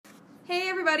Hey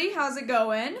everybody, how's it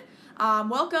going?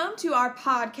 Welcome to our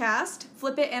podcast,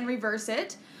 Flip It and Reverse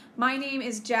It. My name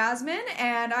is Jasmine,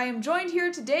 and I am joined here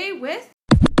today with...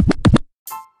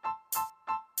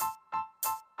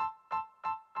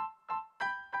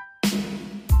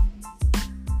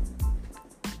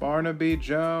 Barnaby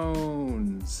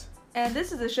Jones. And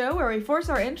this is a show where we force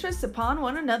our interests upon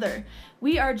one another.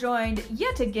 We are joined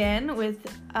yet again with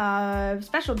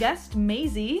special guest,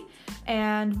 Maisie,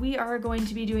 and we are going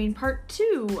to be doing part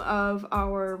 2 of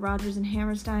our Rodgers and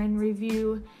Hammerstein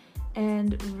review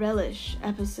and relish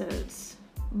episodes.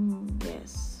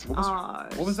 Yes.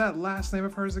 What was that last name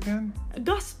of hers again?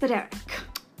 Gospodarek.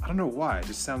 I don't know why, it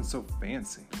just sounds so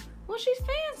fancy. Well, she's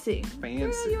fancy. Fancy.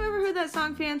 Girl, you ever heard that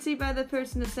song Fancy by the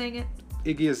person that sang it?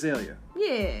 Iggy Azalea.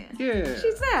 Yeah. Yeah.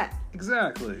 She's that.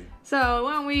 Exactly. So,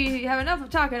 why don't we have enough of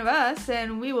talking of us,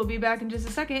 and we will be back in just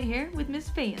a second here with Miss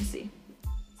Fancy.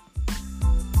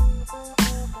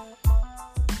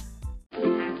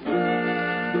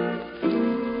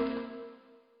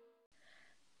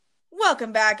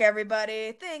 Welcome back,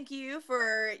 everybody. Thank you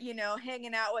for,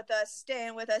 hanging out with us,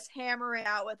 staying with us, hammering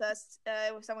out with us.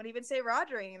 Someone even say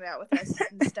Rogering it out with us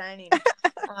and Steining.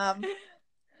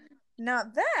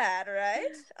 Not bad, right?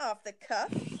 Off the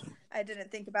cuff. I didn't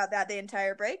think about that the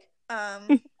entire break.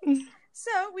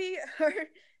 So we are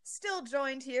still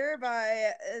joined here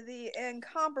by the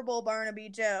incomparable Barnaby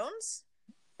Jones.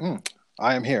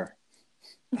 I am here.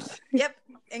 Yep,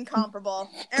 incomparable.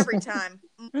 Every time.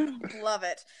 Love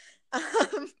it.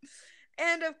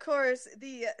 And of course,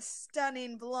 the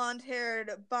stunning blonde-haired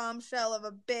bombshell of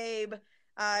a babe.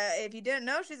 If you didn't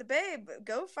know she's a babe,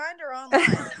 go find her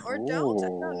online. Or don't. I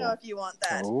don't know if you want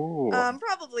that.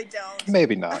 Probably don't.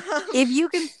 Maybe not. If you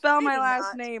can spell my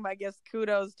last not. name, I guess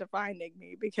kudos to finding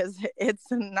me, because it's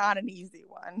not an easy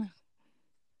one.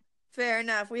 Fair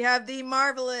enough. We have the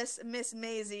marvelous Miss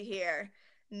Maisie here.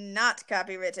 Not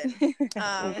copywritten.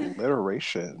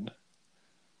 Alliteration.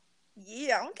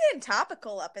 Yeah, I'm getting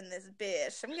topical up in this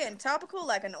bitch. I'm getting topical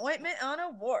like an ointment on a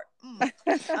wart.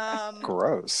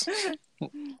 Gross.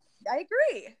 I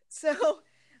agree. So,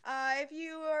 if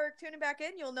you are tuning back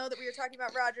in, you'll know that we were talking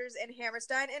about Rodgers and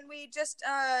Hammerstein, and we just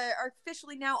are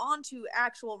officially now on to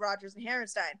actual Rodgers and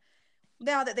Hammerstein.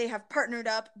 Now that they have partnered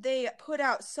up, they put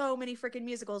out so many freaking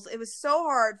musicals. It was so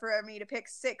hard for me to pick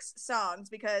 6 songs,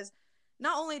 because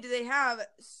not only do they have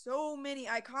so many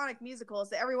iconic musicals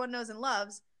that everyone knows and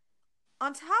loves,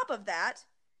 on top of that,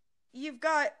 you've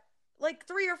got like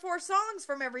 3 or 4 songs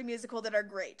from every musical that are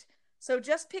great. So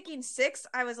just picking 6,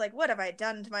 I was like, what have I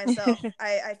done to myself?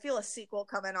 I feel a sequel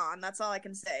coming on. That's all I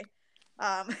can say.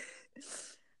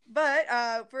 But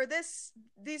for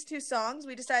these 2 songs,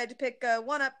 we decided to pick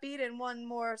one upbeat and one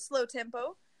more slow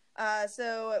tempo.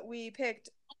 So we picked,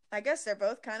 I guess they're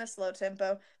both kind of slow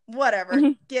tempo. Whatever.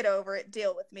 Get over it.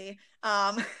 Deal with me.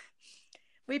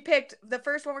 We picked, the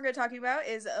first one we're going to talk about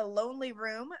is A Lonely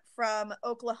Room from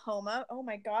Oklahoma. Oh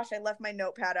my gosh, I left my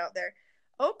notepad out there.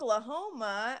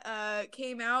 Oklahoma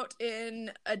came out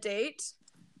in a date.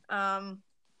 I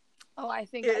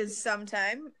think it is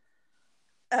sometime.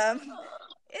 It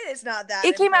is not that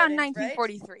It came out in important,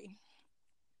 1943. Right?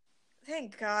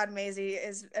 Thank God Maisie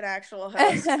is an actual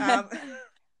host.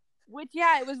 Which,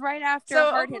 yeah, it was right after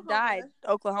Hart had died.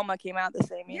 Oklahoma came out the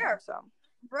same year, so...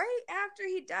 Right after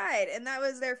he died, and that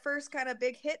was their first kind of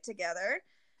big hit together.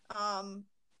 And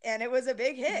it was a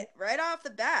big hit right off the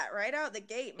bat, right out the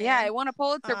gate, man. Yeah, it won a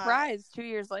Pulitzer Prize 2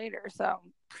 years later, so...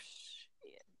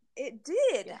 It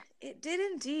did. Yeah. It did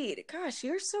indeed. Gosh,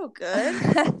 you're so good.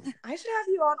 I should have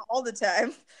you on all the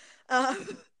time.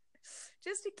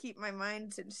 Just to keep my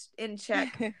mind in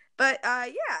check. But,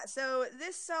 yeah, so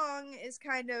this song is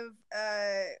kind of...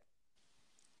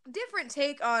 different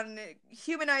take on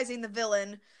humanizing the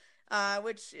villain,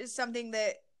 which is something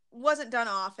that wasn't done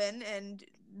often, and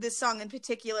this song in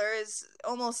particular is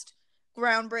almost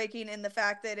groundbreaking in the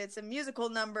fact that it's a musical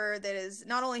number that is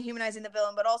not only humanizing the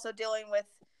villain but also dealing with,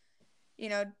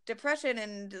 depression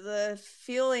and the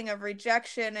feeling of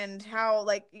rejection, and how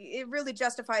it really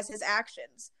justifies his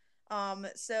actions. And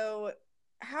it's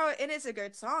a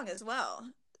good song as well.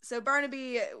 So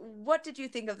Barnaby, what did you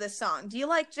think of this song? Do you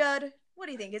like Judd? What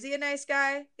do you think? Is he a nice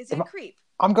guy? Is he a creep?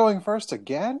 I'm going first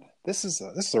again? This is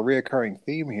a reoccurring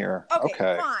theme here.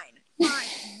 Okay. Fine,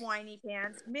 whiny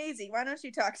pants. Maisie, why don't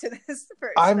you talk to this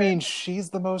first? I mean,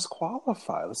 she's the most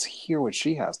qualified. Let's hear what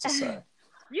she has to say.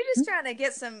 You're just trying to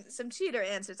get some cheater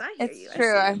answers. I hear you. It's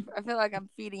true. I feel like I'm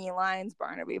feeding you lines,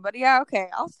 Barnaby. But yeah, okay,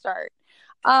 I'll start.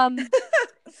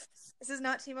 This is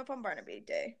not Team Up on Barnaby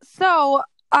Day. So,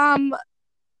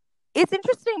 it's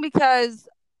interesting because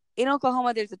in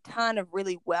Oklahoma, there's a ton of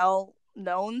really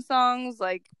well-known songs.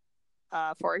 Like,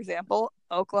 for example,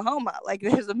 Oklahoma. Like,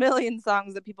 there's a million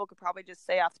songs that people could probably just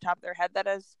say off the top of their head that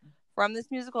is from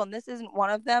this musical, and this isn't one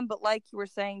of them. But like you were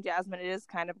saying, Jasmine, it is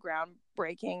kind of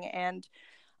groundbreaking, and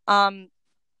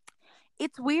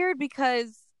it's weird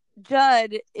because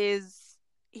Judd is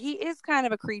kind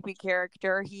of a creepy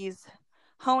character. He's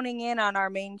honing in on our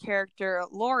main character,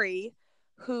 Lori,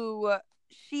 who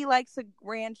she likes a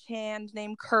ranch hand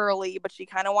named Curly, but she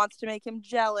kind of wants to make him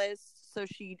jealous. So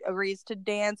she agrees to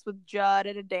dance with Judd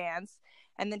at a dance.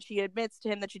 And then she admits to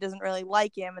him that she doesn't really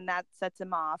like him, and that sets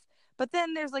him off. But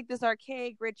then there's like this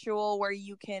archaic ritual where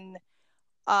you can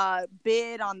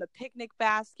bid on the picnic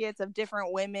baskets of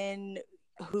different women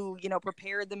who, you know,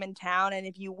 prepared them in town. And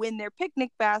if you win their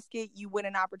picnic basket, you win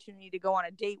an opportunity to go on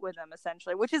a date with them,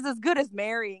 essentially, which is as good as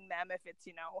marrying them if it's,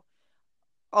 you know,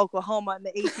 Oklahoma in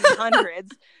the 1800s.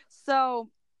 So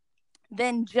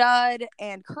then Judd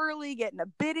and Curly get in a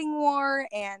bidding war,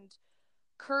 and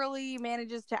Curly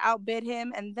manages to outbid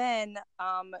him. And then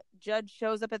Judd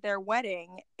shows up at their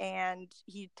wedding, and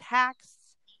he attacks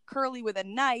Curly with a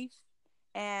knife.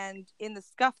 And in the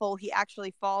scuffle, he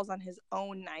actually falls on his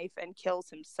own knife and kills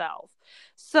himself.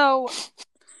 So,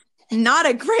 not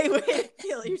a great way to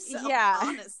kill yourself, yeah,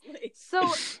 honestly.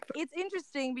 So it's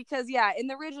interesting because, yeah, in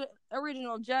the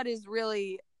original, Judd is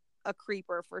really a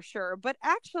creeper for sure. But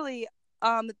actually,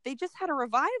 they just had a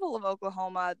revival of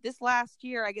Oklahoma this last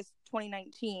year, I guess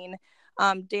 2019.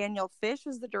 Daniel Fish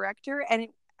was the director, and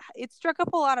it struck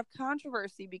up a lot of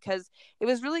controversy because it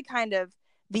was really kind of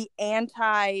the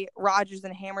anti-Rodgers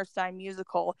and Hammerstein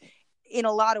musical in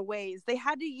a lot of ways. They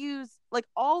had to use like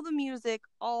all the music,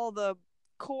 all the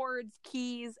chords,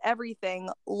 keys, everything,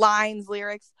 lines,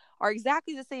 lyrics are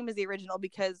exactly the same as the original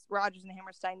because Rodgers and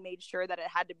Hammerstein made sure that it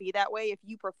had to be that way. If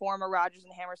you perform a Rodgers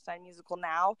and Hammerstein musical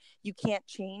now, you can't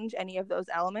change any of those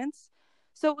elements.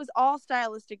 So it was all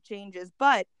stylistic changes,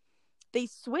 but they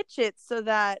switch it so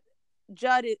that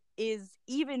Judd is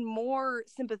even more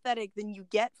sympathetic than you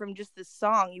get from just this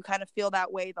song. You kind of feel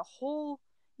that way the whole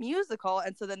musical,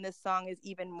 and so then this song is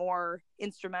even more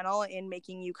instrumental in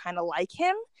making you kind of like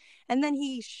him. And then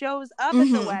he shows up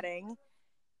at the wedding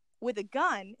with a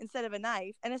gun instead of a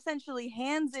knife and essentially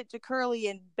hands it to Curly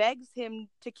and begs him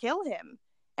to kill him,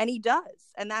 and he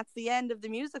does. And that's the end of the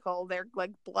musical. They're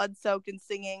like blood soaked and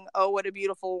singing "Oh What a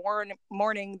Beautiful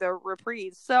Morning," the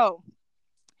reprise. So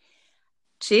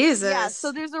Jesus. Yeah,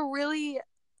 so there's a really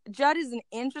Judd is an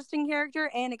interesting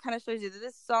character, and it kind of shows you that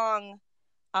this song,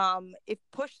 if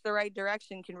pushed the right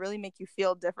direction, can really make you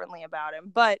feel differently about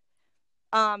him. But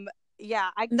yeah,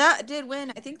 that did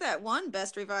win. I think that won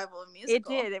Best Revival of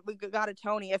Musical. It did. We got a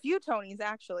Tony, a few Tonys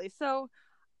actually. So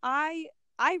I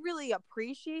really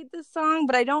appreciate this song,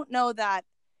 but I don't know that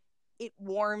it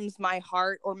warms my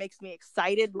heart or makes me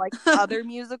excited like other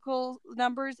musical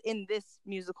numbers in this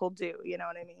musical do. You know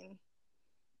what I mean?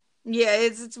 Yeah,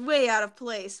 it's way out of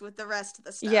place with the rest of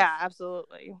the stuff. Yeah,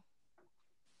 absolutely.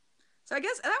 So I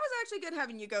guess that was actually good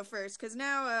having you go first, because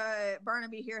now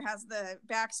Barnaby here has the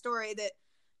backstory that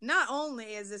not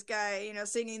only is this guy, you know,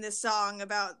 singing this song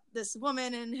about this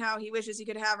woman and how he wishes he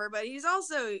could have her, but he's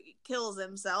also kills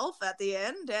himself at the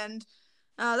end, and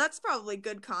that's probably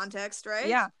good context, right?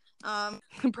 Yeah,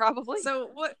 probably.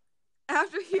 So what?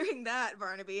 After hearing that,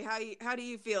 Barnaby, how do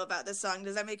you feel about this song?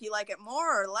 Does that make you like it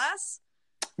more or less?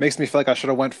 Makes me feel like I should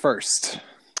have went first.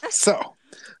 So,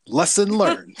 lesson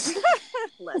learned.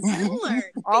 Lesson learned.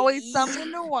 Always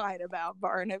something to whine about,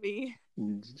 Barnaby.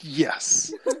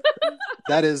 Yes.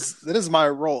 that is my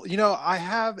role. You know, I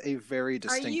have a very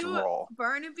distinct role. Are you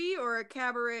Barnaby or a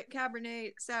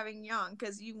Cabernet Sauvignon?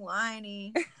 Because you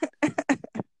whiny.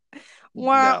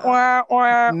 No.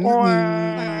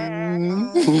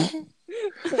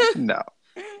 No.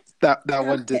 That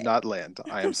one did not land.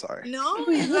 I am sorry. No,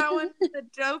 is that one the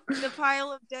joke, the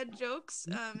pile of dead jokes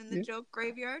in the joke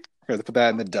graveyard? Here, put that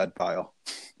in the dud pile.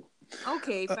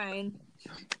 Okay, fine.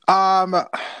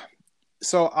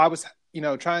 So I was, you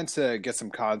know, trying to get some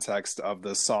context of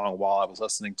the song while I was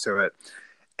listening to it.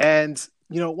 And,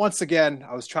 you know, once again,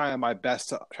 I was trying my best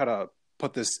to try to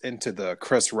put this into the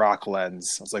Chris Rock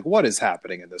lens. I was like, what is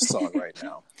happening in this song right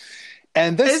now?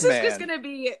 And this man... is just going to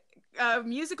be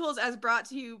musicals as brought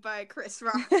to you by Chris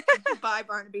Rock by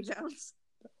Barnaby Jones.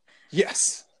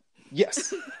 Yes.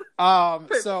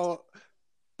 So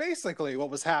basically what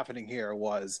was happening here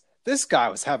was this guy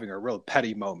was having a real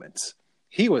petty moment.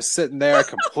 He was sitting there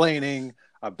complaining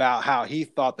about how he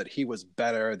thought that he was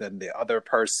better than the other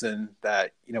person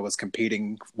that, you know, was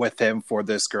competing with him for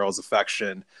this girl's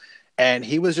affection. And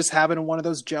he was just having one of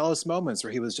those jealous moments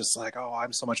where he was just like, oh,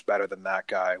 I'm so much better than that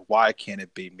guy. Why can't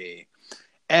it be me?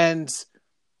 And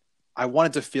I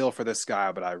wanted to feel for this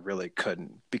guy, but I really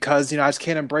couldn't because, I just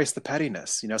can't embrace the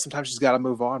pettiness. Sometimes you just got to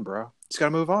move on, bro. Just got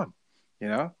to move on.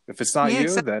 If it's not Yeah, you,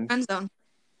 except then, friend zone.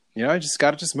 you just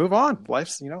got to just move on.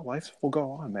 Life will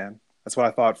go on, man. That's what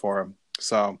I thought for him.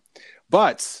 So,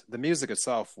 but the music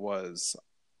itself was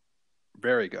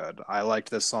very good. I liked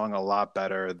this song a lot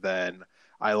better than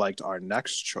I liked our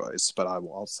next choice, but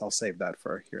I'll save that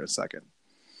for here in a second.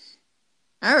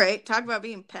 All right, talk about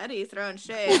being petty, throwing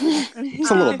shade. It's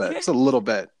a little bit. It's a little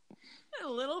bit. A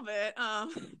little bit.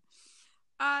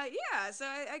 Yeah. So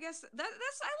I guess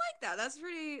that's I like that. That's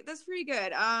pretty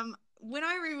good. When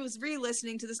I was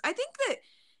re-listening to this, I think the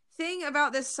thing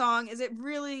about this song is it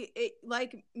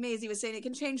like Maisie was saying, it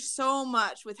can change so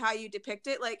much with how you depict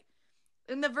it. Like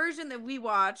in the version that we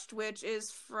watched, which is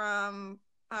from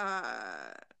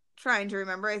trying to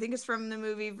remember, I think it's from the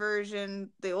movie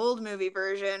version, the old movie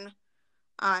version.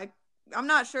 I'm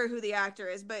not sure who the actor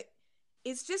is, but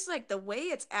it's just like the way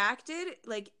it's acted,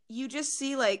 like you just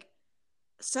see like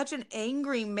such an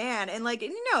angry man, and like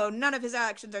none of his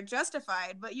actions are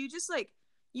justified, but you just like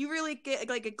you really get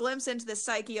like a glimpse into the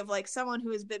psyche of like someone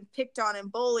who has been picked on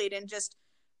and bullied and just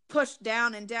pushed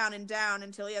down and down and down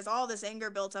until he has all this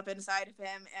anger built up inside of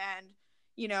him, and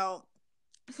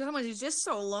someone who's just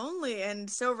so lonely and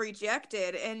so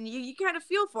rejected, and you kind of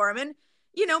feel for him, and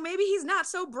maybe he's not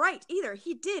so bright either.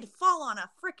 He did fall on a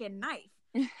freaking knife.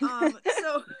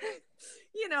 So,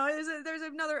 there's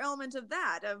another element of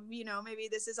that, of, maybe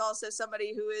this is also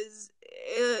somebody who is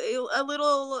a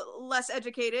little less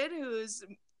educated, who's,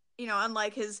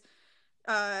 unlike his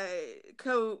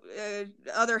other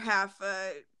half,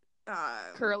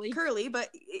 Curly, but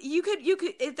you could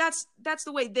that's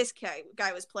the way this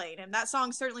guy was playing him. That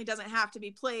song certainly doesn't have to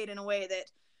be played in a way that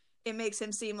it makes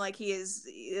him seem like he is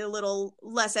a little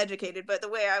less educated, but the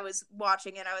way I was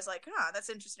watching it, I was like, that's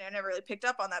interesting. I never really picked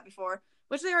up on that before,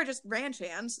 which they are just ranch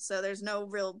hands, so there's no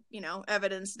real,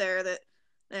 evidence there that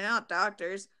they're not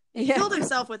doctors. He killed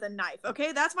himself with a knife,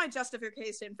 okay? That's my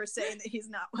justification for saying that he's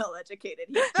not well educated.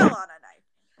 He fell on a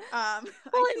knife.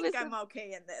 I think I'm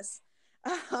okay in this.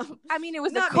 I mean, it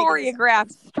was a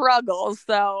choreographed struggle,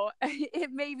 so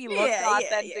it maybe looked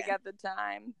authentic at the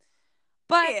time.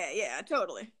 But yeah,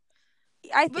 totally.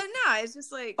 But no, it's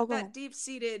just like that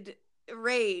deep-seated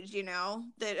rage,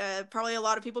 that probably a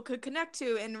lot of people could connect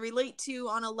to and relate to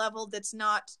on a level that's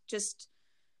not just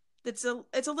it's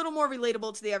a little more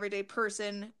relatable to the everyday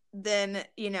person than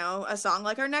a song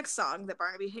like our next song that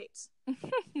Barnaby hates.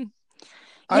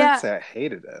 I didn't say I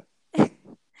hated it.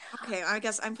 Okay, I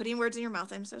guess I'm putting words in your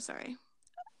mouth. I'm so sorry.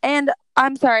 And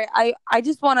I'm sorry. I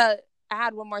just want to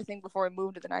add one more thing before we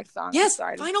move to the next song. Yes,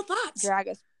 sorry final thoughts. Drag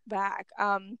us back.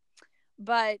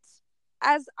 But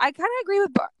as I kind of agree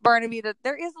with Barnaby that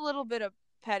there is a little bit of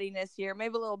pettiness here,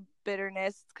 maybe a little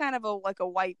bitterness. It's kind of like a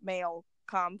white male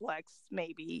complex,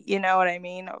 maybe. You know what I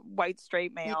mean? A white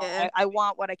straight male. Yeah. I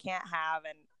want what I can't have,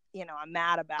 and I'm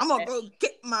mad about it. I'm gonna go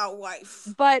get my wife.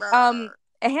 But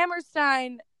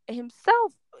Hammerstein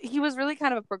himself, he was really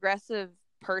kind of a progressive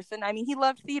person. I mean, he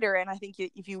loved theater, and I think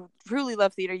if you truly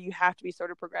love theater, you have to be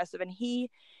sort of progressive. And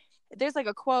there's like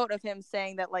a quote of him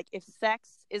saying that like if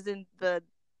sex isn't the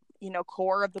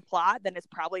core of the plot, then it's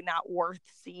probably not worth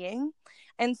seeing.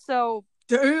 And so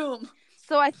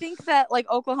I think that like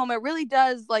Oklahoma really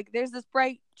does, like, there's this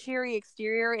bright cheery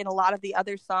exterior in a lot of the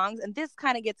other songs, and this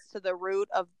kind of gets to the root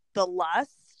of the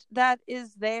lust that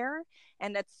is there,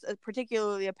 and that's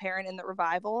particularly apparent in the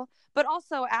revival. But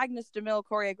also Agnes DeMille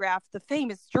choreographed the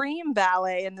famous Dream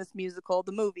Ballet in this musical,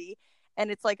 the movie. And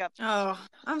it's like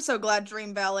I'm so glad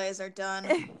Dream Ballets are done.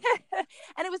 And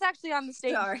it was actually on the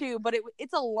stage too, but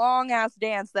it's a long ass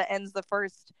dance that ends the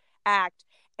first act.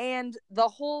 And her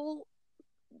whole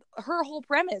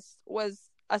premise was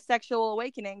a sexual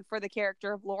awakening for the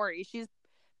character of Laurie. She's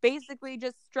basically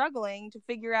just struggling to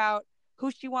figure out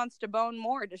who she wants to bone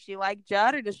more. Does she like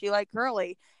Judd or does she like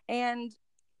Curly? And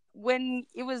when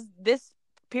it was this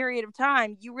period of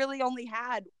time, you really only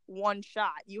had one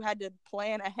shot. You had to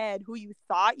plan ahead who you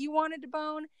thought you wanted to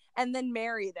bone and then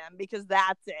marry them, because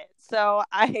that's it. So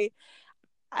I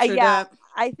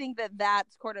think that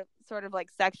sort of like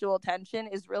sexual tension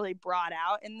is really brought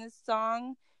out in this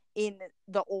song, in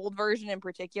the old version in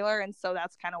particular, and so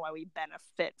that's kind of why we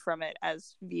benefit from it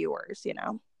as viewers.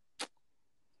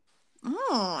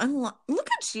 Oh, and look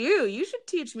at you! You should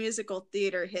teach musical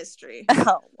theater history.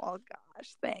 Oh well,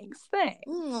 gosh, thanks.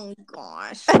 Oh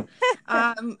gosh.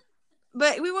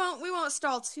 But we won't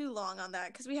stall too long on that,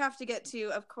 because we have to get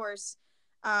to, of course,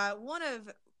 one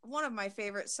of my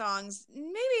favorite songs.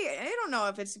 Maybe, I don't know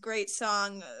if it's a great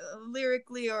song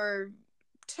lyrically or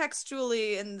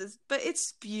textually in this, but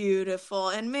it's beautiful.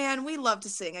 And man, we love to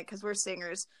sing it because we're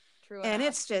singers. True And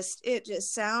enough. it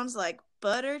just sounds like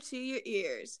butter to your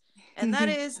ears. And that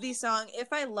is the song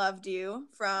If I Loved You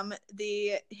from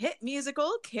the hit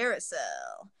musical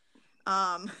Carousel.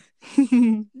 No,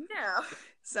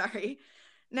 sorry.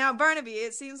 Now, Barnaby,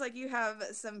 it seems like you have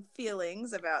some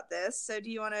feelings about this. So do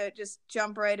you want to just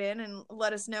jump right in and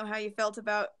let us know how you felt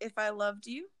about If I Loved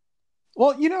You?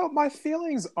 Well, my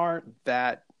feelings aren't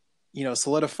that,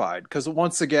 solidified. Because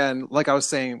once again, like I was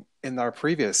saying in our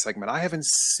previous segment, I haven't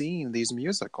seen these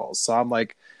musicals. So I'm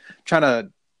like trying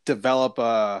to develop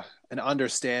an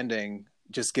understanding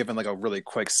just given like a really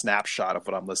quick snapshot of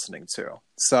what I'm listening to.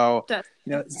 So,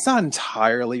 it's not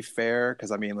entirely fair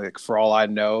because I mean, like for all I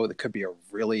know, it could be a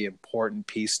really important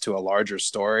piece to a larger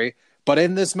story. But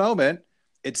in this moment,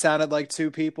 it sounded like two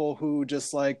people who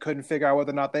just like couldn't figure out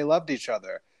whether or not they loved each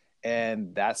other.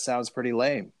 And that sounds pretty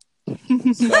lame.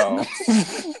 So,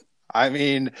 I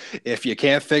mean, if you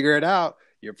can't figure it out,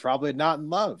 you're probably not in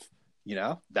love.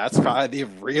 That's probably the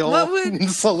real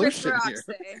solution here.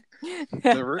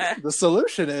 The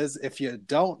solution is if you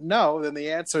don't know, then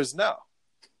the answer is no.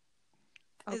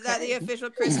 Okay. Is that the official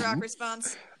Chris Rock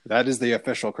response? That is the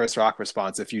official Chris Rock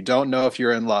response. If you don't know if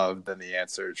you're in love, then the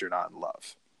answer is you're not in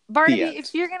love. Barnaby,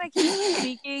 if you're going to keep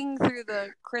speaking through the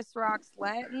Chris Rock's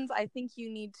lens, I think you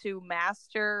need to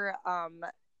master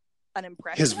an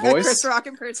impression. His voice? Chris Rock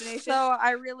impersonation. So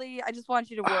I just want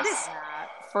you to work on that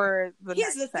for the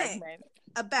next segment. Thing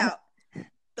about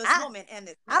this woman and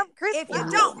this man. If you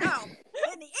don't know,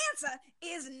 then the answer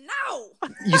is no.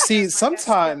 You see,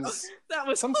 sometimes... That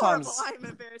was horrible. I'm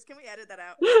embarrassed. Can we edit that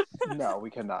out? No, we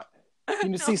cannot.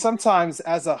 See, sometimes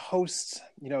as a host,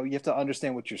 you have to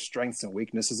understand what your strengths and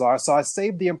weaknesses are. So I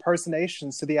save the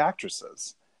impersonations to the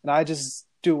actresses. And I just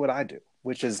do what I do,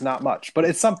 which is not much. But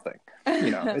it's something.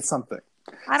 It's something.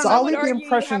 I'll leave the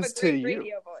impressions to you.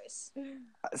 Radio voice.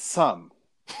 Some.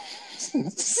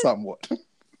 Somewhat.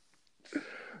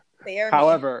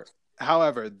 However,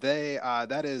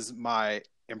 that is my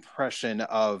impression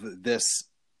of this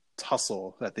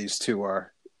tussle that these two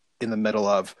are in the middle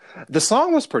of. The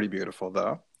song was pretty beautiful,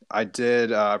 though. I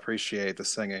did appreciate the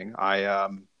singing. I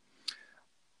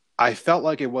felt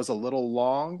like it was a little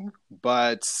long,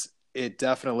 but it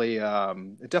definitely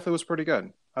was pretty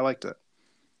good. I liked it.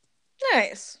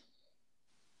 Nice.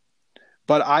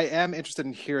 But I am interested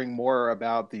in hearing more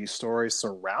about the story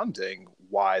surrounding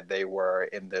why they were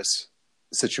in this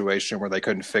situation where they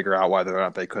couldn't figure out whether or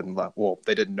not they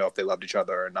they didn't know if they loved each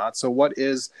other or not. So what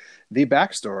is the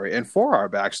backstory? And for our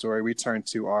backstory, we turn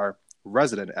to our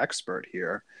resident expert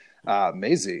here.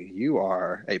 Maisie, you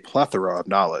are a plethora of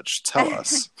knowledge. Tell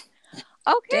us.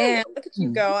 Okay. Damn, look at you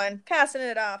going. Passing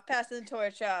the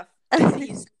torch off.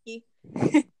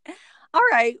 All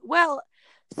right. Well,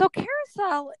 so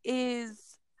Carousel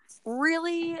is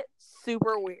really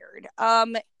super weird.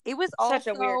 It was also such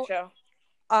a weird show.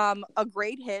 A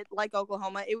great hit like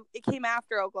Oklahoma. It came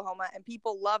after Oklahoma and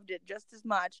people loved it just as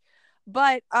much.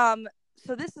 But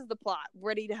so this is the plot.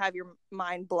 Ready to have your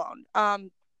mind blown.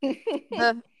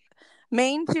 The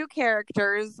main two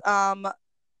characters,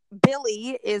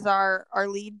 Billy is our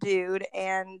lead dude,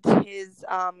 and his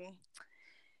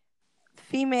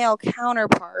female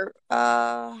counterpart.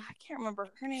 I can't remember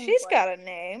her name. She's got a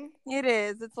name. It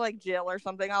is. It's like Jill or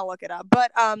something. I'll look it up.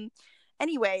 But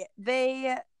anyway,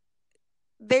 they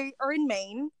are in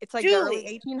Maine. It's like the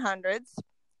early 1800s.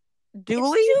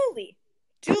 Julie.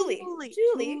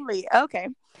 Okay.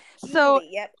 So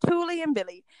yep. Julie and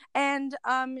Billy. And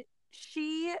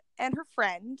she and her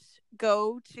friend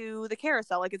go to the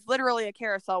carousel. Like, it's literally a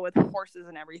carousel with horses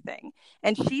and everything.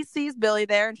 And she sees Billy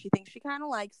there and she thinks she kind of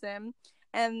likes him.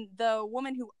 And the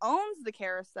woman who owns the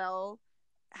carousel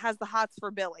has the hots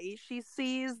for Billy. She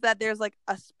sees that there's like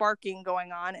a sparking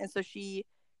going on. And so she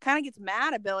kind of gets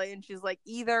mad at Billy and she's like,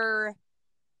 either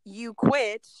you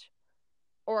quit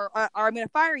or I'm going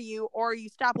to fire you, or you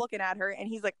stop looking at her. And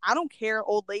he's like, I don't care,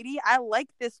 old lady. I like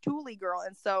this Thule girl.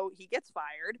 And so he gets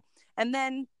fired. And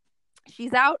then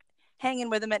she's out hanging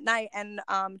with him at night. And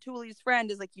Thule's friend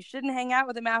is like, you shouldn't hang out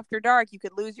with him after dark. You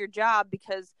could lose your job,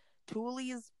 because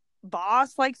Thule's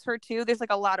boss likes her too. There's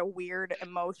like a lot of weird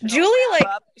emotion. Julie, like,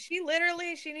 she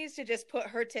needs to just put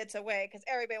her tits away, because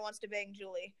everybody wants to bang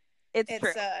Julie. It's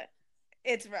true.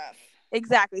 It's rough.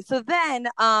 Exactly. So then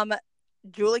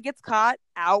Julie gets caught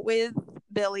out with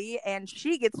Billy and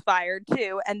she gets fired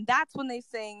too. And that's when they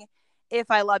sing If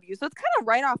I Love You. So it's kind of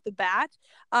right off the bat.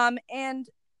 And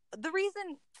the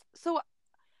reason, so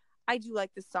I do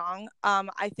like this song.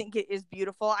 I think it is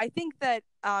beautiful. I think that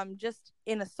just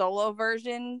in a solo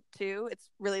version too, it's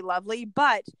really lovely.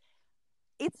 But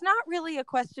it's not really a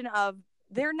question of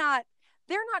they're not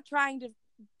trying to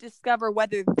discover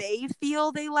whether they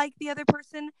feel they like the other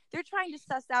person. They're trying to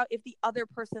suss out if the other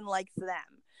person likes them.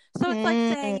 So it's like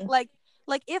saying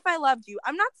like if I loved you,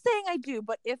 I'm not saying I do,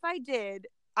 but if I did,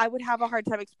 I would have a hard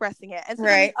time expressing it. And so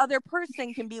then the other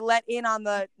person can be let in on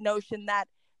the notion that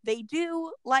they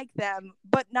do like them,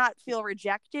 but not feel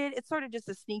rejected. It's sort of just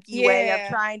a sneaky way of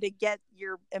trying to get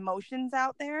your emotions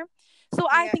out there. So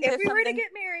I think if we were to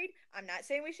get married, I'm not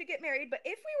saying we should get married, but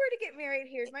if we were to get married,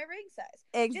 here's my ring size.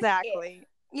 Exactly.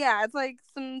 Yeah, it's like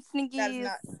some sneaky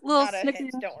little snookin',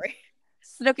 don't worry.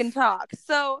 Snook and talk.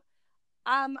 So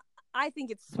I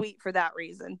think it's sweet for that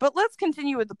reason. But let's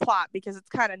continue with the plot because it's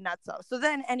kind of nutso. So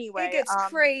then anyway, it gets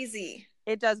crazy.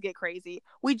 It does get crazy.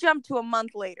 We jump to a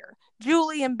month later.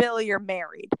 Julie and Billy are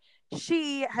married.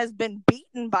 She has been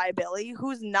beaten by Billy,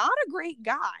 who's not a great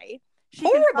guy.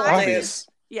 Horrible.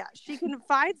 Yeah, she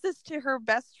confides this to her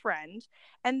best friend,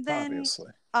 and then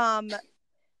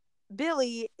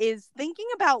Billy is thinking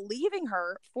about leaving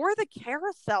her for the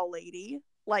carousel lady,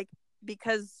 like,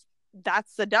 because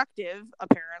that's seductive,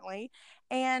 apparently.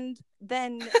 And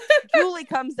then Julie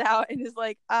comes out and is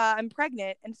like, I'm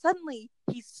pregnant. And suddenly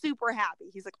he's super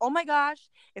happy. He's like, oh my gosh,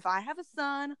 if I have a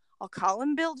son, I'll call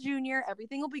him Bill Jr.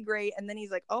 Everything will be great. And then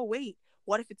he's like, oh, wait,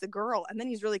 what if it's a girl? And then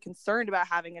he's really concerned about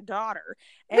having a daughter.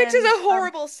 Which is a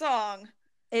horrible song.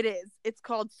 It is. It's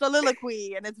called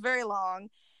Soliloquy, and it's very long.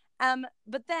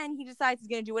 But then he decides he's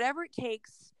going to do whatever it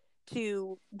takes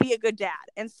to be a good dad.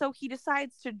 And so he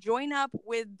decides to join up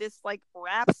with this like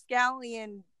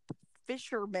rapscallion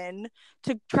fisherman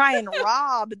to try and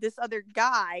rob this other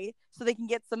guy so they can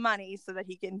get some money so that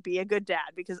he can be a good dad,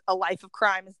 because a life of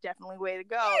crime is definitely the way to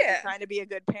go. Yeah. If you're trying to be a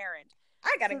good parent.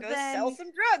 I gotta go sell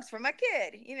some drugs for my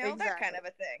kid, that kind of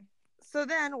a thing. So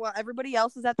then, well, everybody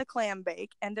else is at the clam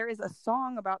bake, and there is a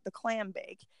song about the clam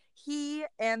bake. He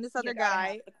and this other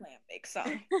guy, the clam bake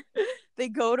song. They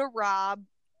go to rob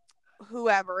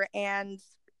whoever, and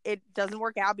it doesn't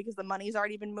work out because the money's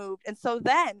already been moved. And so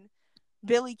then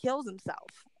Billy kills himself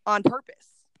on purpose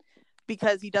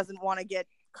because he doesn't want to get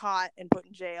caught and put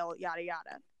in jail, yada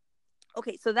yada.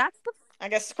 Okay, so that's I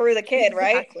guess screw the kid,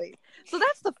 exactly. Right? So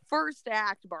that's the first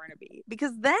act, Barnaby,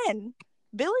 because then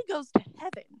Billy goes to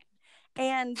heaven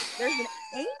and there's an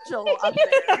angel up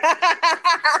there.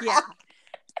 Yeah.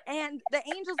 And the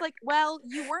angel's like, well,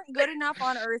 you weren't good enough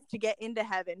on earth to get into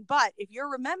heaven, but if you're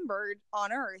remembered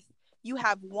on earth, you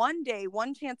have one day,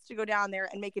 one chance to go down there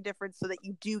and make a difference so that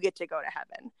you do get to go to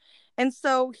heaven. And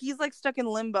so he's like stuck in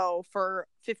limbo for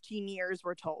 15 years,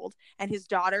 we're told. And his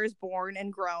daughter is born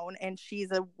and grown, and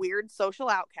she's a weird social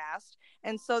outcast.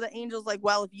 And so the angel's like,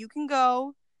 well, if you can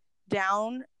go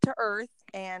down to earth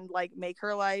and like make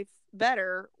her life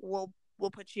better, we'll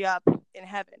put you up in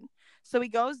heaven. So he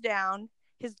goes down.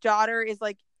 His daughter is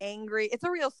like angry. It's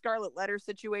a real Scarlet Letter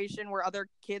situation where other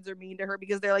kids are mean to her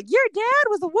because they're like, your dad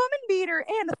was a woman beater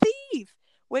and a thief,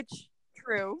 which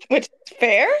true. Which is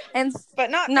fair, but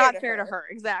not fair to her.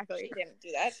 Exactly. She didn't do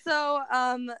that. So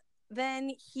then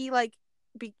he's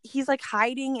like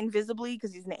hiding invisibly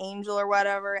because he's an angel or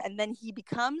whatever, and then he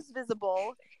becomes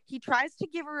visible. He tries to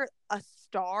give her a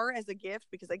star as a gift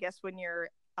because I guess when you're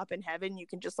up in heaven you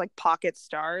can just like pocket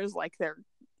stars like they're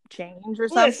change or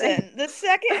something. Listen, the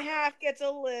second half gets a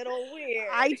little weird.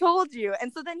 I told you. And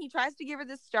so then he tries to give her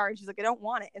this star and she's like, I don't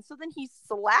want it. And so then he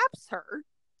slaps her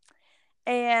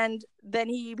and then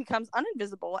he becomes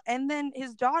uninvisible. And then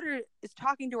his daughter is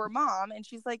talking to her mom and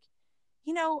she's like,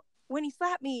 when he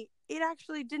slapped me, it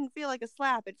actually didn't feel like a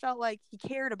slap. It felt like he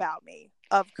cared about me,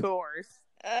 of course.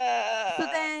 So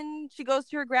then she goes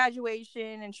to her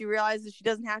graduation and she realizes she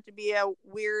doesn't have to be a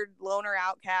weird loner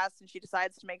outcast, and she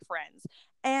decides to make friends.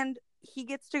 And he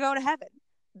gets to go to heaven.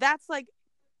 That's like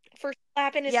for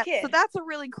slapping his kid. So that's a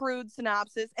really crude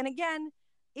synopsis. And again,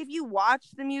 if you watch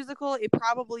the musical, it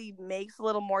probably makes a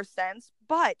little more sense.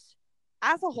 But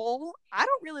as a whole, I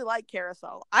don't really like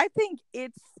Carousel. I think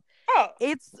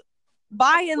it's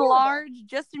by and large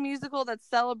just a musical that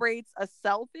celebrates a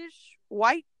selfish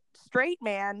white straight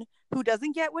man who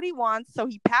doesn't get what he wants, so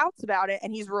he pouts about it,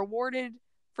 and he's rewarded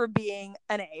for being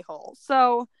an a-hole.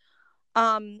 So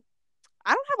I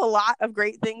don't have a lot of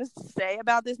great things to say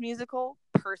about this musical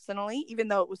personally, even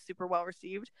though it was super well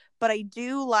received, but I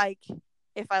do like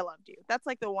If I Loved You. That's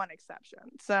like the one exception.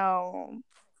 So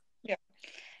yeah,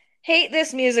 hate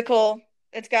this musical.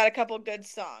 It's got a couple good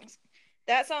songs.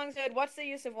 That song's good. What's the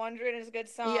Use of Wondering is a good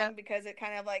song because it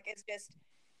kind of like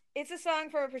it's a song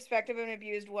from a perspective of an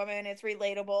abused woman. It's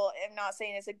relatable. I'm not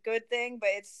saying it's a good thing, but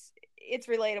it's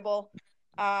relatable.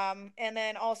 And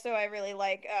then also I really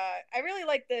like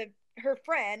her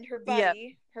friend, her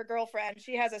buddy, her girlfriend.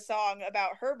 She has a song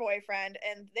about her boyfriend,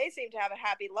 and they seem to have a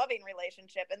happy, loving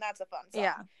relationship, and that's a fun song.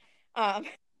 Yeah.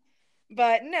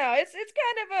 But no, it's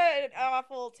kind of an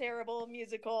awful, terrible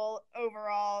musical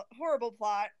overall, horrible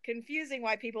plot, confusing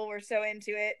why people were so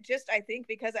into it. Just I think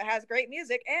because it has great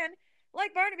music, and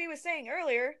like Barnaby was saying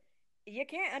earlier, you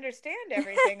can't understand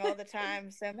everything all the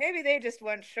time, so maybe they just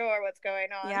weren't sure what's going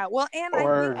on. Yeah, well, and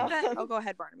Or- I think that... Oh, go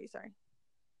ahead, Barnaby, sorry.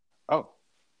 Oh,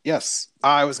 yes.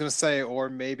 I was going to say, or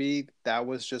maybe that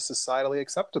was just societally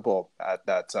acceptable at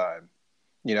that time.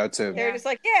 You know, to, They're just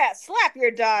like, yeah, slap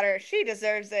your daughter. She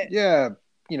deserves it. yeah,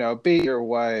 you know, beat your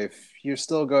wife. You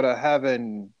still go to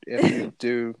heaven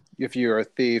if you're a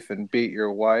thief and beat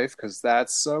your wife, because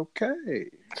that's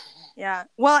okay. Yeah.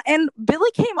 Well, and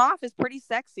Billy came off as pretty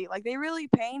sexy. Like, they really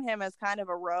paint him as kind of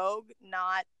a rogue,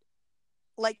 not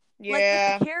like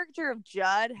if the character of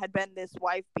Judd had been this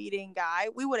wife beating guy,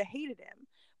 we would have hated him.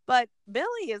 But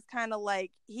Billy is kind of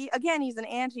like, he's an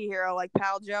anti-hero, like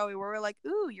Pal Joey, where we're like,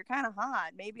 ooh, you're kind of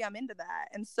hot. Maybe I'm into that.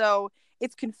 And so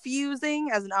it's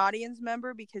confusing as an audience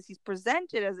member because he's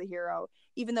presented as a hero,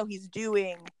 even though he's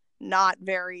doing not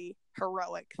very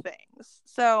heroic things.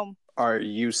 So are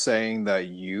you saying that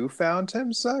you found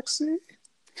him sexy?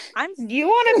 You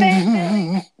want to make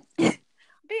Billy?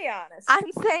 Be honest.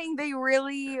 I'm saying they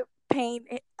really paint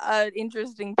an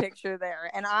interesting picture there.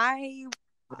 And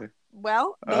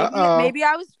maybe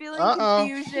I was feeling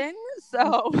confusion.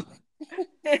 So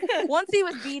once he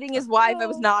was beating his wife, I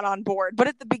was not on board. But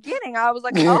at the beginning, I was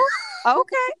like, oh,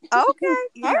 okay. All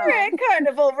right,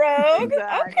 Carnival Rogue.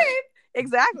 Exactly. Okay.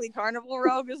 Exactly. Carnival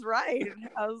Rogue is right.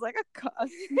 I was like a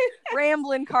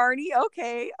rambling carny.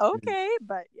 Okay.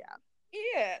 But yeah.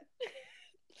 Yeah.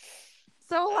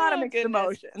 So a lot of mixed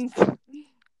emotions.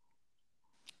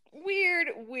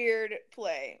 Weird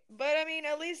play. But I mean,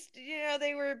 at least,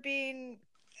 they were being...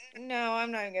 No,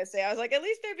 I'm not even going to say. I was like, at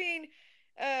least they're being...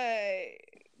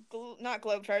 not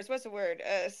globetrotters, what's the word?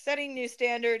 Setting new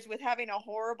standards with having a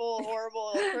horrible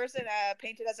person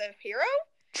painted as a hero?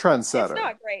 Trendsetter. It's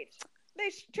not great.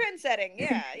 Trend-setting,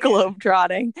 yeah.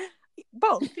 Globetrotting.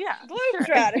 Both, yeah.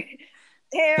 Globetrotting.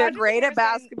 Hey, they're great at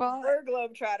basketball. We're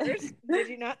globetrotters. Did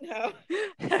you not know?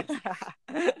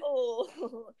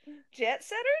 Oh, jet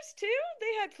setters too.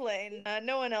 They had planes.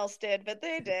 No one else did, but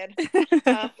they did.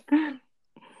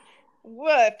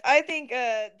 Woof. I think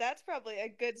that's probably a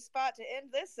good spot to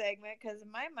end this segment because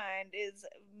my mind is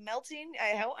melting.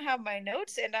 I don't have my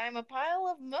notes, and I'm a pile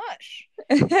of mush.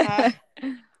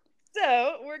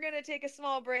 So we're gonna take a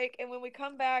small break, and when we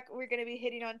come back, we're gonna be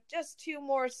hitting on just 2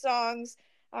 more songs.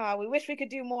 We wish we could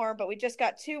do more, but we just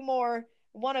got 2 more.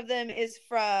 One of them is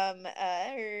from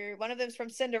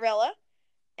Cinderella,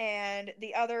 and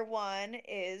the other one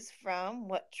is from,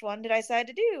 which one did I decide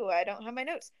to do? I don't have my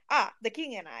notes. The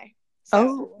King and I.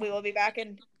 So we will be back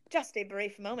in just a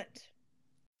brief moment.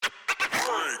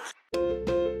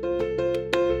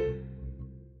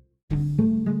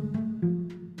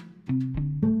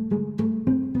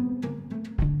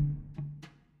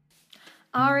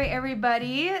 All right,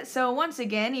 everybody. So once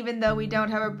again, even though we don't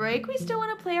have a break, we still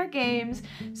want to play our games.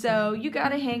 So you got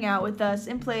to hang out with us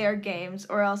and play our games,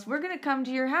 or else we're going to come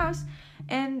to your house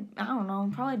and, I don't know,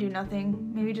 probably do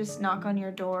nothing. Maybe just knock on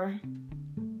your door.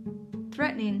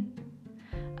 Threatening.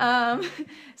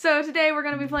 So today we're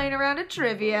going to be playing around a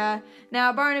trivia.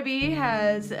 Now, Barnaby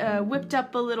has whipped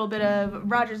up a little bit of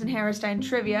Rodgers and Hammerstein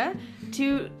trivia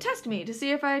to test me, to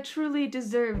see if I truly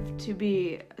deserve to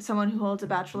be someone who holds a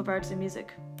Bachelor of Arts in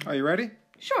Music. Are you ready?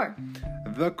 Sure.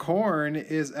 The corn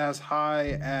is as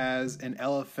high as an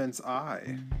elephant's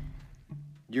eye.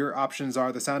 Your options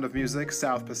are The Sound of Music,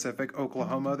 South Pacific,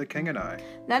 Oklahoma, The King and I.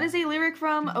 That is a lyric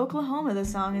from Oklahoma. The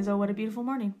song is Oh What a Beautiful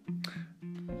Morning.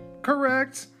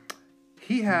 Correct.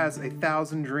 He has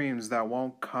 1,000 dreams that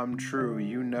won't come true.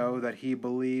 You know that he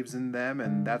believes in them,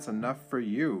 and that's enough for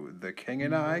you. The King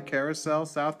and I, Carousel,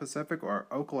 South Pacific, or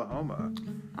Oklahoma?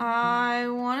 I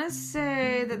want to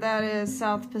say that is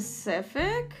South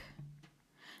Pacific.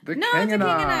 The King and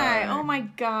I. Oh my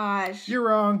gosh. You're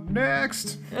wrong.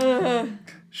 Next. Ugh.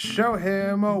 Show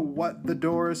him what the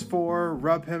door is for,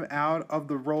 rub him out of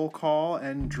the roll call,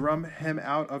 and drum him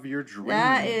out of your dreams.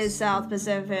 That is South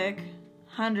Pacific.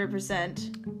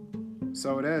 100%.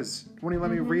 So it is. Won't you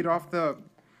let me read off the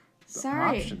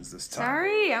options this time?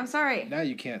 I'm sorry. Now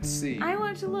you can't see. I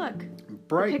want to look.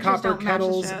 Bright copper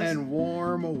kettles and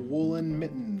warm woolen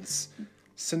mittens.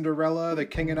 Cinderella, The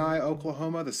King and I,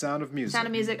 Oklahoma, The Sound of Music. Sound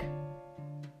of Music.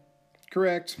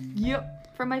 Correct.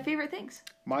 Yep. From my favorite things.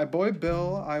 My boy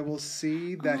Bill, I will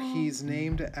see that he's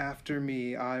named after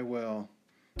me. I will.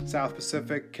 South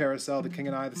Pacific, Carousel, The King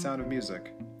and I, The Sound of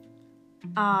Music.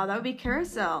 That would be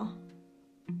Carousel.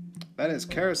 That is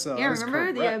Carousel. Yeah, that is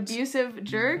remember the correct. abusive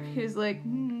jerk who's like,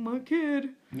 my kid.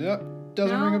 Yep,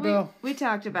 doesn't No, ring a bell. We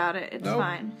talked about it. It's Nope.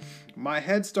 fine. My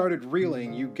head started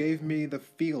reeling. You gave me the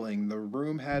feeling the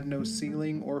room had no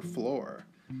ceiling or floor.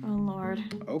 Oh, Lord.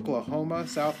 Oklahoma,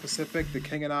 South Pacific, The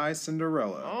King and I,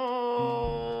 Cinderella.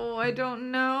 Oh, I don't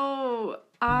know.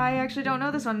 I actually don't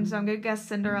know this one, so I'm going to guess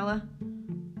Cinderella.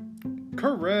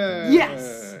 Correct.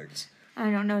 Yes! I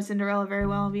don't know Cinderella very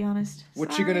well, I'll be honest.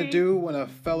 What you gonna do when a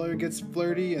feller gets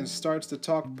flirty and starts to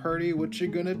talk purty? What you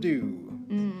gonna do?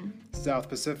 South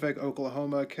Pacific,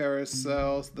 Oklahoma,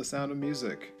 Carousel, The Sound of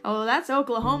Music. Oh, that's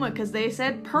Oklahoma, because they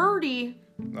said purdy.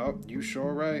 Oh, you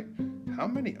sure right. How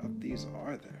many of these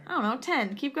are there? I don't know,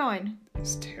 10. Keep going.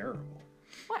 It's terrible.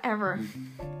 Whatever.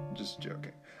 Just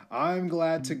joking. I'm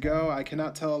glad to go. I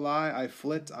cannot tell a lie. I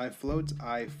flit, I float,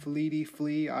 I fleety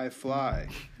flee, I fly.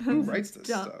 Who writes this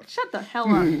Dumb. stuff? Shut the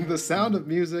hell up. The Sound of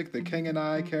Music, The King and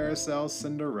I, Carousel,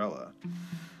 Cinderella.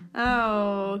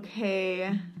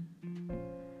 Okay.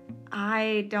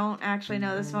 I don't actually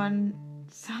know this one,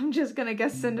 so I'm just gonna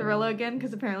guess Cinderella again,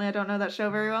 because apparently I don't know that show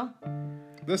very well.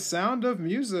 The Sound of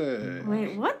Music.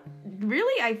 Wait, what?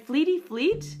 Really? I fleety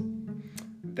fleet?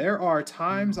 There are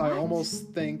times I What?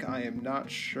 almost think I am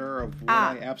not sure of what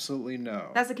Ah. I absolutely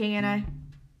know. That's the King and I.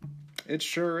 It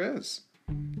sure is.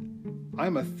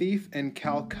 I'm a thief in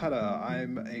Calcutta.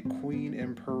 I'm a queen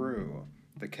in Peru.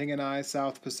 The King and I,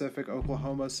 South Pacific,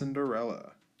 Oklahoma,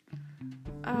 Cinderella.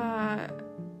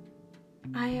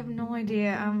 I have no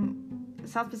idea.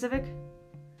 South Pacific?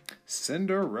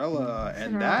 Cinderella.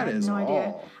 And Cinderella, I that have is no all.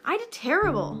 idea. I did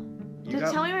terrible. You Did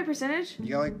got- tell me my percentage?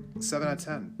 You got like 7 out of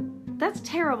 10. That's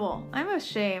terrible. I'm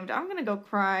ashamed. I'm gonna go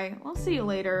cry. I'll see you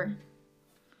later.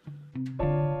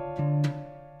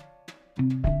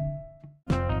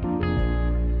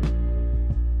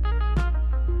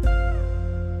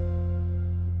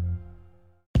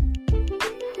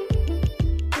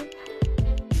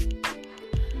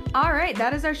 All right,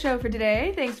 that is our show for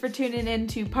today. Thanks for tuning in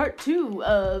to part 2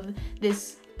 of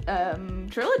this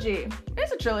trilogy.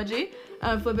 It's a trilogy.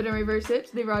 Flip It and Reverse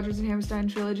It, the Rodgers and Hammerstein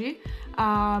trilogy.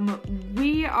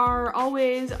 We are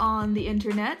always on the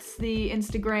internets, the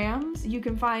Instagrams. You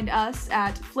can find us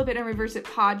at Flip It and Reverse It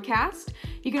Podcast.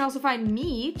 You can also find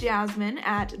me, Jasmine,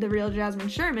 at The Real Jasmine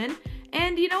Sherman.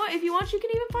 And you know what? If you want, you can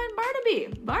even find Barnaby.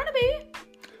 Barnaby!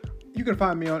 You can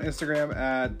find me on Instagram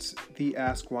at the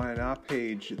Ask Why Not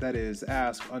page. That is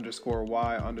ask_why_not.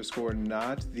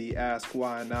 The Ask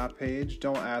Why Not page.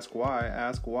 Don't ask why,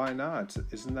 ask why not.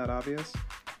 Isn't that obvious?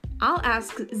 I'll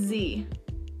ask Z.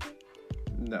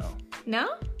 No.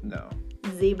 No? No.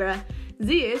 Zebra.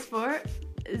 Z is for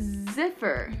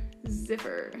Ziffer.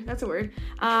 Ziffer. That's a word.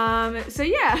 So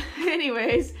yeah,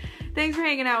 anyways, thanks for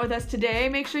hanging out with us today.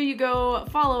 Make sure you go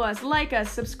follow us, like us,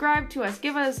 subscribe to us,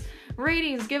 give us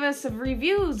ratings, give us some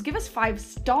reviews, give us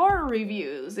 5-star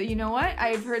reviews. You know what?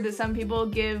 I've heard that some people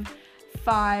give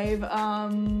 5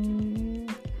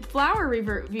 flower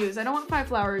reviews. I don't want 5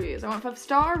 flower reviews. I want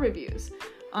 5-star reviews.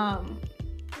 And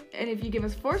if you give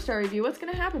us 4-star review, what's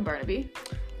gonna happen, Barnaby?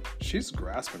 She's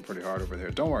grasping pretty hard over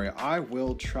there. Don't worry, I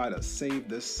will try to save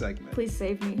this segment. Please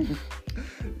save me.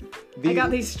 I got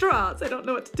these straws. I don't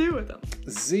know what to do with them.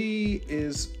 Z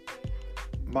is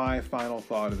my final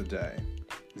thought of the day.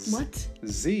 What?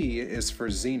 Z is for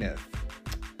zenith.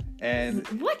 And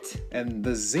What? and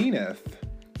the zenith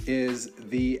is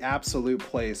the absolute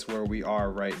place where we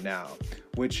are right now,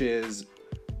 which is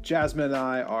Jasmine and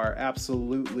I are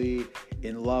absolutely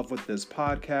in love with this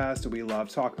podcast. We love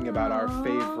talking about our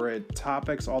favorite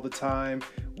topics all the time.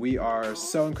 We are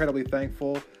so incredibly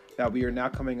thankful that we are now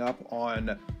coming up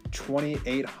on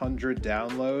 2,800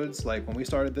 downloads. Like when we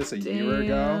started this a year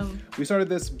ago, we started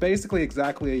this basically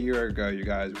exactly a year ago, you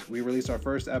guys. We released our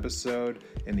first episode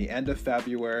in the end of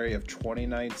February of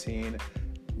 2019.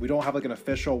 We don't have like an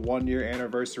official 1-year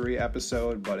anniversary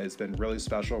episode, but it's been really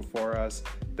special for us.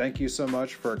 Thank you so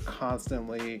much for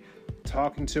constantly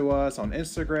talking to us on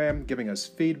Instagram, giving us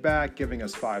feedback, giving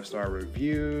us 5-star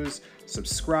reviews,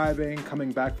 subscribing,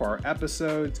 coming back for our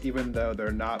episodes, even though they're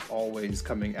not always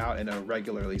coming out in a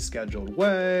regularly scheduled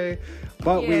way.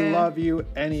 But we love you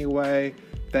anyway.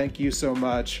 Thank you so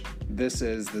much. This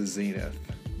is the Zenith.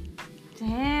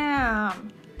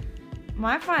 Damn.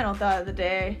 My final thought of the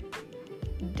day.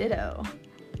 Ditto.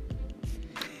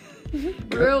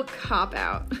 Real cop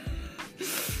out.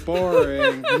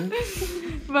 Boring.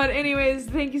 But anyways,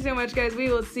 thank you so much, guys. We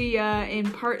will see ya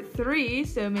in part 3,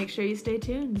 so make sure you stay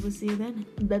tuned. We'll see you then.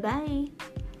 Bye-bye.